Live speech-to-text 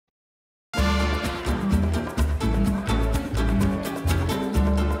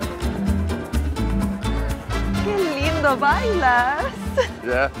cuando bailas.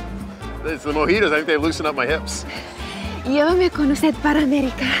 Yeah. It's the mojitos. I think they loosen up my hips. Llévame con usted para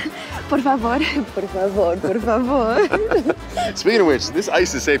América. Por favor, por favor, por favor. Speaking of which, this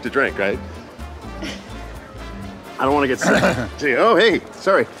ice is safe to drink, right? I don't want to get sick. Gee, oh, hey,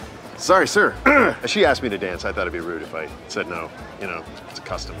 sorry. Sorry, sir. She asked me to dance. I thought it'd be rude if I said no. You know, it's a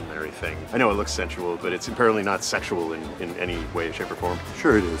customary thing. I know it looks sensual, but it's apparently not sexual in any way, shape, or form.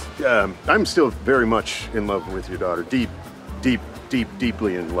 Sure it is. I'm still very much in love with your daughter.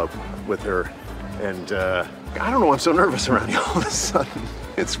 Deeply in love with her. And I don't know, I'm so nervous around you all of a sudden.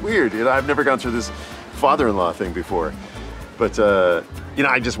 It's weird, you know, I've never gone through this father-in-law thing before. But, you know,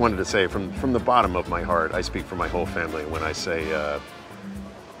 I just wanted to say from the bottom of my heart, I speak for my whole family when I say,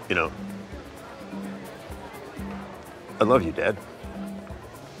 you know, I love you, Dad.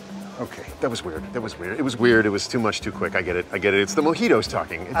 Okay, that was weird. That was weird. It was weird. It was too much, too quick. I get it. I get it. It's the mojitos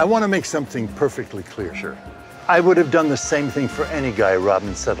talking. I want to make something perfectly clear. Sure. I would have done the same thing for any guy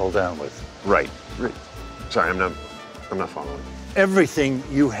Robin settled down with. Right. Sorry, I'm not following. Everything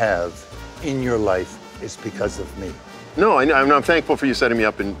you have in your life is because of me. No, I'm thankful for you setting me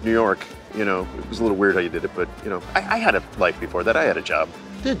up in New York. You know, it was a little weird how you did it, but, you know, I had a life before that. I had a job.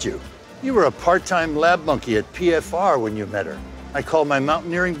 Did you? You were a part-time lab monkey at PFR when you met her. I called my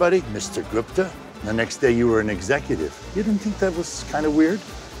mountaineering buddy, Mr. Gupta. The next day you were an executive. You didn't think that was kind of weird?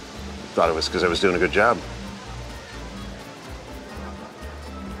 Thought it was because I was doing a good job.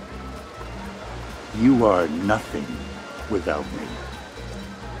 You are nothing without me.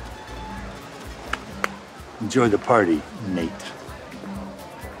 Enjoy the party, Nate.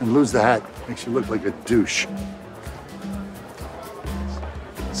 And lose the hat. Makes you look like a douche.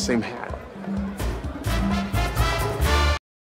 Same